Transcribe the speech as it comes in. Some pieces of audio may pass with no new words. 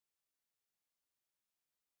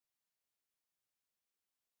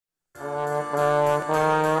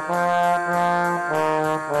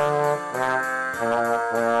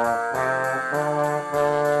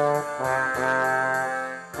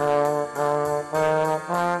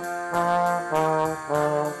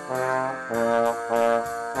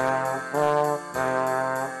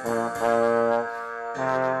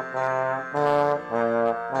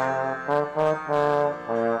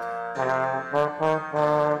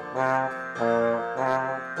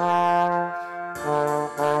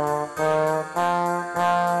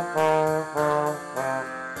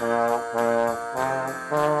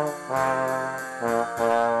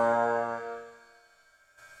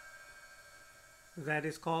That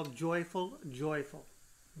is called Joyful, Joyful,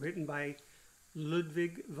 written by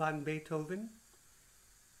Ludwig van Beethoven.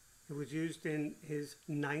 It was used in his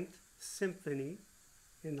Ninth Symphony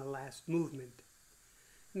in the last movement.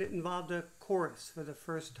 And it involved a chorus. For the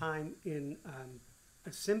first time in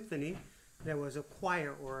a symphony, there was a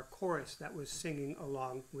choir or a chorus that was singing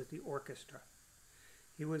along with the orchestra.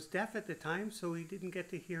 He was deaf at the time, so he didn't get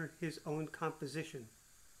to hear his own composition.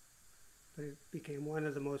 But it became one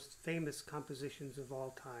of the most famous compositions of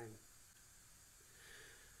all time.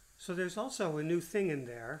 So there's also a new thing in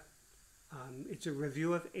there. It's a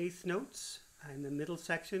review of eighth notes in the middle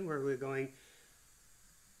section where we're going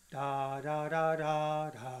da da da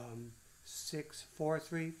da dum, 6 4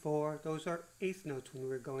 3 4. Those are eighth notes when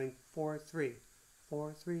we're going 4 3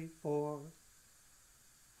 4 3 4.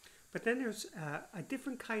 But then there's a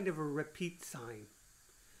different kind of a repeat sign.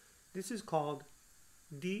 This is called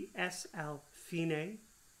DSL fine,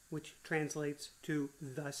 which translates to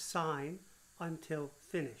the sign until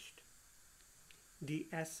finished.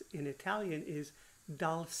 DS in Italian is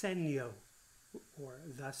dal segno, or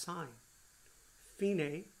the sign.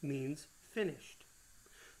 Fine means finished.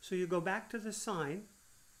 So you go back to the sign,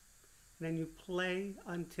 and then you play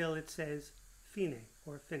until it says fine,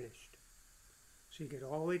 or finished. So you get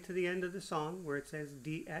all the way to the end of the song where it says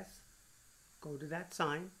DS, go to that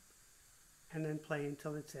sign, and then play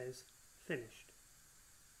until it says finished.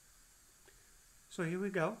 So here we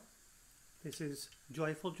go. This is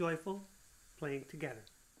Joyful, Joyful, playing together.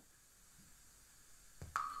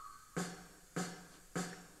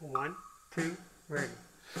 1, 2, ready.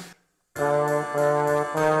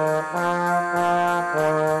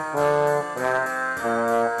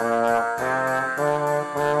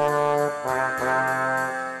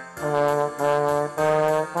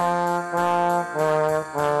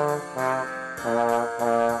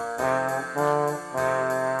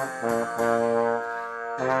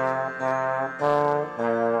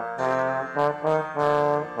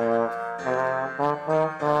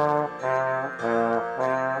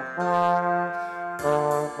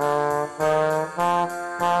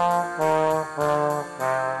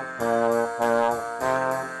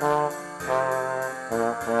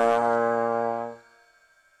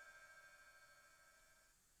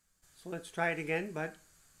 So let's try it again, but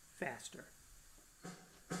faster.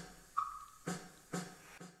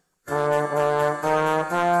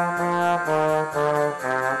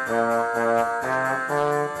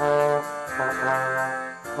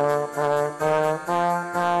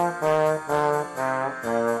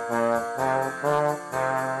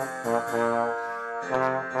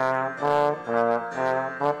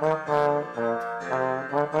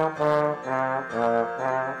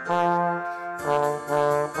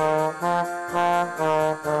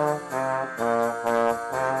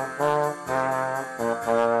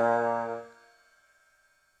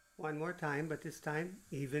 One more time, but this time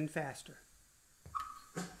even faster.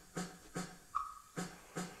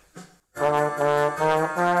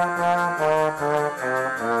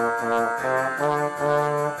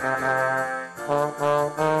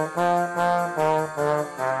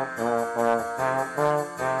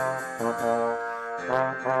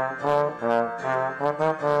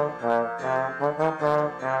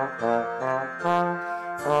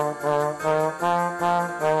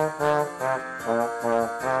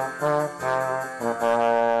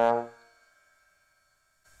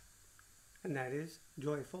 And that is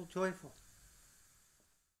Joyful, Joyful.